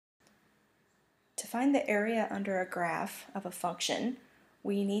To find the area under a graph of a function,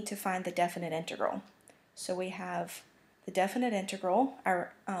 we need to find the definite integral. So we have the definite integral.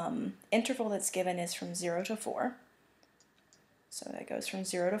 Our interval that's given is from 0 to 4. So that goes from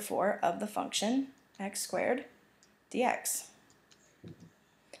 0 to 4 of the function x squared dx.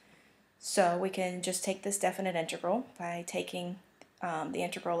 So we can just take this definite integral by taking the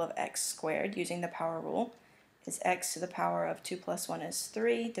integral of x squared using the power rule. Is x to the power of 2 plus 1 is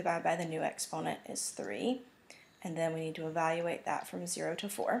 3, divided by the new exponent is 3. And then we need to evaluate that from 0 to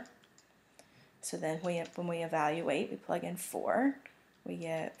 4. So then when we evaluate, we plug in 4. We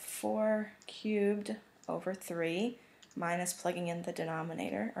get 4 cubed over 3 minus plugging in the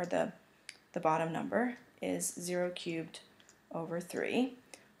denominator, or the bottom number, is 0 cubed over 3.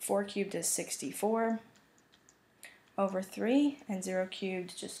 4 cubed is 64 over 3, and 0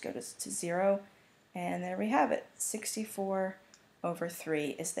 cubed just goes to 0. And there we have it. 64 over 3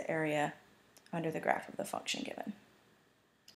 is the area under the graph of the function given.